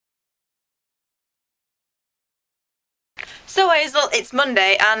So Hazel, it's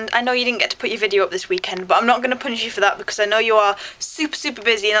Monday and I know you didn't get to put your video up this weekend, but I'm not going to punish you for that because I know you are super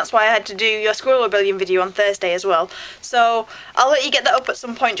busy and that's why I had to do your Squirrel Rebellion video on Thursday as well. So I'll let you get that up at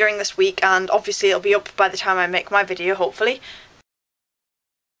some point during this week, and obviously it'll be up by the time I make my video, hopefully.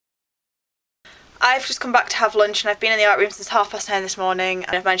 I've just come back to have lunch and I've been in the art room since 9:30 this morning,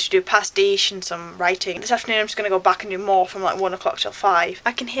 and I've managed to do a pastiche and some writing. This afternoon I'm just going to go back and do more from like 1 o'clock till 5.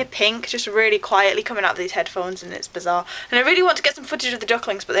 I can hear Pink just really quietly coming out of these headphones and it's bizarre. And I really want to get some footage of the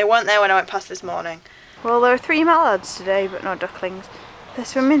ducklings, but they weren't there when I went past this morning. Well, there are 3 mallards today but no ducklings. They're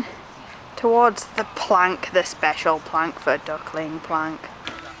swimming towards the plank, the special plank for duckling plank.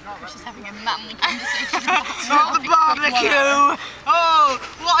 She's having a manly conversation. Oh, the barbecue! Oh,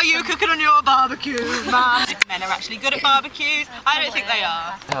 what are you cooking on your barbecue, man? Men are actually good at barbecues. I don't think they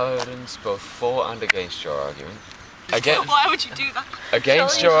are. Evidence both for and against your argument. Why would you do that?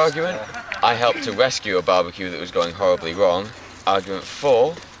 Against your argument, I helped to rescue a barbecue that was going horribly wrong. Argument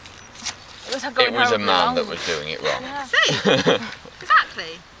for, it was a man that was doing it wrong. Yeah. See?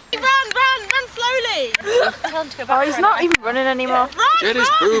 Exactly. Run slowly! Oh, he's not even running anymore. Get his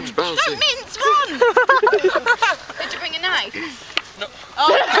boobs bouncing. Don't mince, run! Did you bring a knife? No.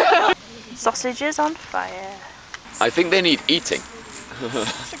 Oh. Sausages on fire. I think they need eating.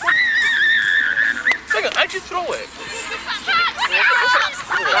 Hang on, how'd you throw it?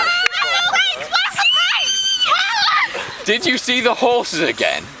 Did you see the horses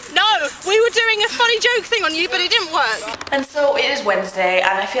again? No, we were doing a funny joke thing on you, but it didn't work. And so it is Wednesday,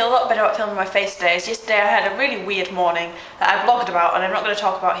 and I feel a lot better about filming my face today. As yesterday I had a really weird morning that I vlogged about, and I'm not going to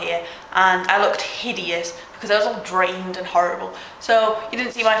talk about here, and I looked hideous because I was all drained and horrible. So you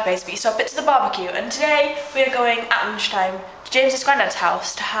didn't see my face, but you saw bits of the barbecue. And today we are going at lunchtime to James's granddad's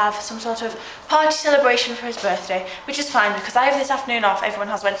house to have some sort of party celebration for his birthday, which is fine because I have this afternoon off. Everyone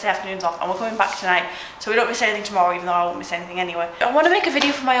has Wednesday afternoons off, and we're coming back tonight, so we don't miss anything tomorrow, even though I won't miss anything anyway. I want to make a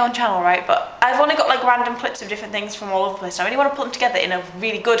video for my own channel, right, but I've only got like random clips of different things from all over the place, and I really want to put them together in a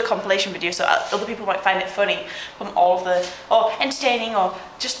really good compilation video so other people might find it funny from all of the, or entertaining, or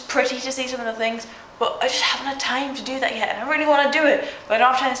just pretty to see some of the things. But I just haven't had time to do that yet, and I really want to do it, but I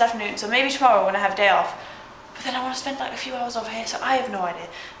don't have time this afternoon, so maybe tomorrow when I have a day off. But then I want to spend like a few hours over here, so I have no idea.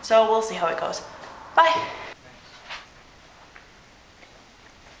 So we'll see how it goes. Bye!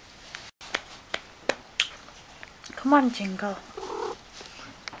 Come on, Jingle.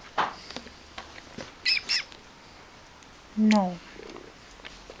 No.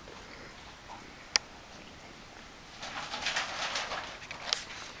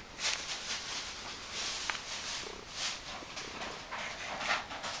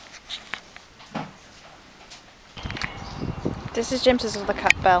 This is James's other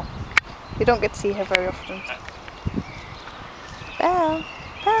cat, Belle. You don't get to see her very often. Belle,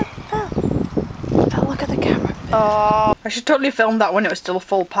 Belle, look at the camera. Oh, I should totally film that when it was still a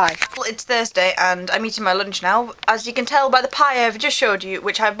full pie. Well, it's Thursday and I'm eating my lunch now. As you can tell by the pie I've just showed you,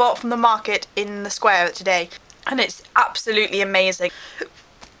 which I bought from the market in the square today. And it's absolutely amazing.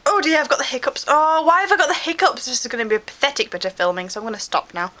 Oh dear, I've got the hiccups. Oh, why have I got the hiccups? This is going to be a pathetic bit of filming, so I'm going to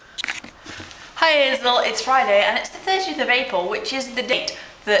stop now. Hi Hazel, it's Friday and it's the 30th of April, which is the date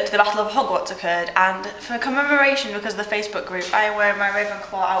that the Battle of Hogwarts occurred, and for commemoration, because of the Facebook group, I am wearing my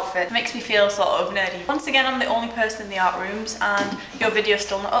Ravenclaw outfit. It makes me feel sort of nerdy. Once again, I'm the only person in the art rooms and your video's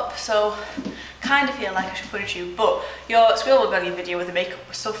still not up, so kind of feel like I should punish you, but your Squirrel Rebellion video with the makeup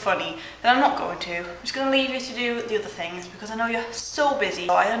was so funny that I'm not going to. I'm just going to leave you to do the other things because I know you're so busy,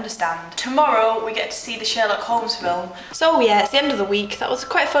 so I understand. Tomorrow we get to see the Sherlock Holmes film. So yeah, it's the end of the week. That was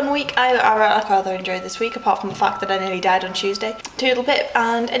quite a fun week. I rather enjoyed this week, apart from the fact that I nearly died on Tuesday. Toodle pip,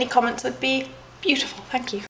 and any comments would be beautiful. Thank you.